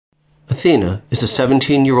Athena is a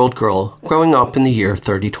 17-year-old girl growing up in the year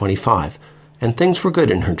 3025, and things were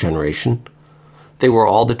good in her generation. They were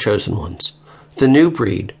all the chosen ones, the new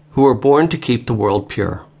breed who were born to keep the world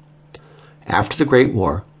pure. After the Great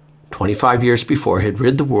War, 25 years before, had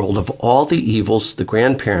rid the world of all the evils, the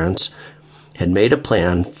grandparents had made a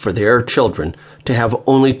plan for their children to have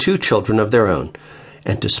only 2 children of their own,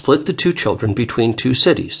 and to split the 2 children between 2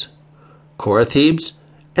 cities, Corythebes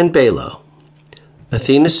and Balo.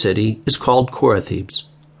 Athena's city is called Corythebes.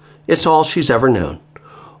 It's all she's ever known.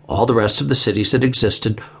 All the rest of the cities that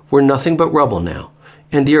existed were nothing but rubble now,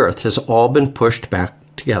 and the earth has all been pushed back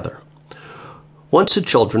together. Once the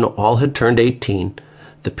children all had turned 18,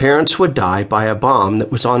 the parents would die by a bomb that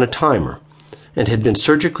was on a timer and had been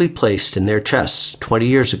surgically placed in their chests 20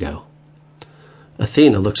 years ago.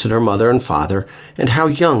 Athena looks at her mother and father and how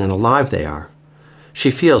young and alive they are.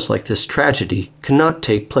 She feels like this tragedy cannot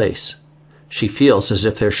take place. She feels as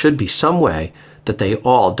if there should be some way that they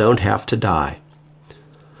all don't have to die.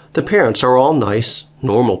 The parents are all nice,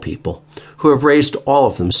 normal people who have raised all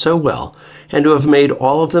of them so well and who have made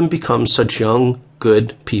all of them become such young,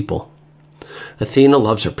 good people. Athena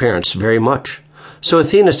loves her parents very much, so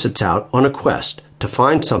Athena sets out on a quest to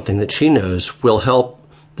find something that she knows will help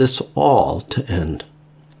this all to end.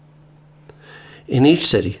 In each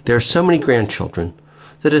city, there are so many grandchildren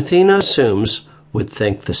that Athena assumes would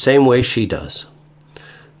think the same way she does.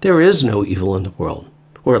 There is no evil in the world,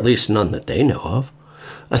 or at least none that they know of.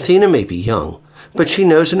 Athena may be young, but she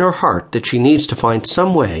knows in her heart that she needs to find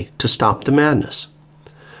some way to stop the madness.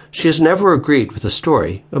 She has never agreed with the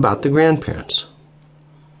story about the grandparents.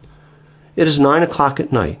 It is 9 o'clock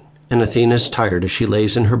at night, and Athena is tired as she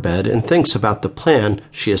lays in her bed and thinks about the plan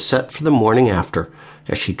she has set for the morning after.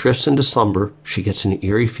 As she drifts into slumber, she gets an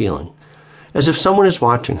eerie feeling, as if someone is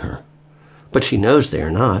watching her, but she knows they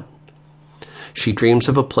are not. She dreams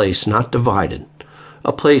of a place not divided,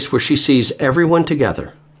 a place where she sees everyone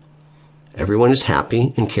together. Everyone is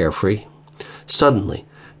happy and carefree. Suddenly,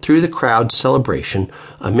 through the crowd's celebration,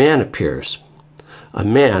 a man appears. A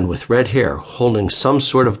man with red hair holding some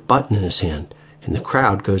sort of button in his hand, and the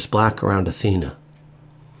crowd goes black around Athena.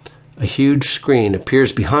 A huge screen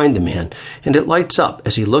appears behind the man, and it lights up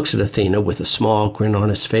as he looks at Athena with a small grin on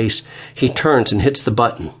his face. He turns and hits the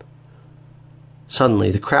button.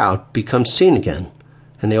 Suddenly, the crowd becomes seen again,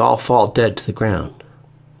 and they all fall dead to the ground.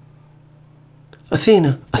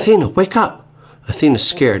 Athena, Athena, wake up! Athena,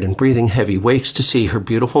 scared and breathing heavy, wakes to see her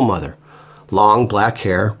beautiful mother. Long black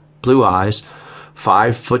hair, blue eyes,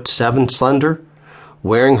 5'7" slender,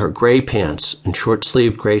 wearing her gray pants and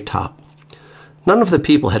short-sleeved gray top. None of the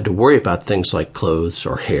people had to worry about things like clothes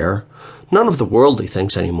or hair, none of the worldly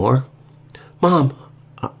things anymore. Mom,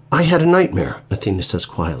 I had a nightmare, Athena says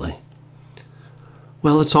quietly.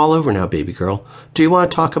 Well, it's all over now, baby girl. Do you want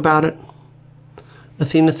to talk about it?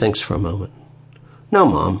 Athena thinks for a moment. No,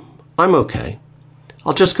 Mom, I'm okay.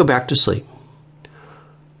 I'll just go back to sleep.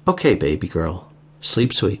 Okay, baby girl.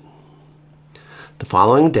 Sleep sweet. The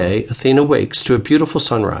following day, Athena wakes to a beautiful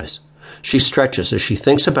sunrise. She stretches as she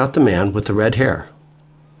thinks about the man with the red hair.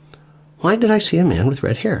 Why did I see a man with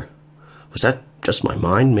red hair? Was that just my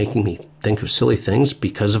mind making me think of silly things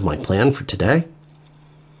because of my plan for today?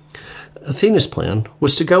 Athena's plan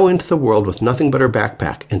was to go into the world with nothing but her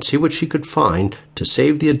backpack and see what she could find to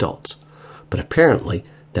save the adults. But apparently,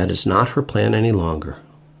 that is not her plan any longer.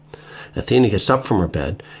 Athena gets up from her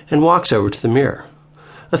bed and walks over to the mirror.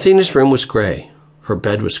 Athena's room was gray. Her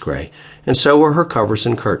bed was gray, and so were her covers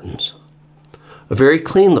and curtains. A very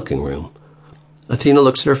clean-looking room. Athena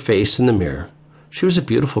looks at her face in the mirror. She was a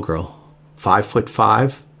beautiful girl,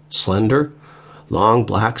 5'5", slender, long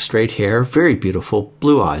black straight hair, very beautiful,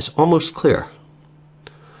 blue eyes, almost clear.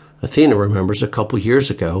 Athena remembers a couple years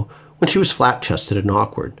ago when she was flat-chested and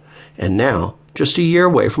awkward, and now, just a year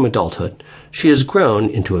away from adulthood, she has grown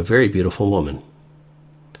into a very beautiful woman.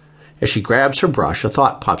 As she grabs her brush, a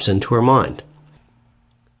thought pops into her mind.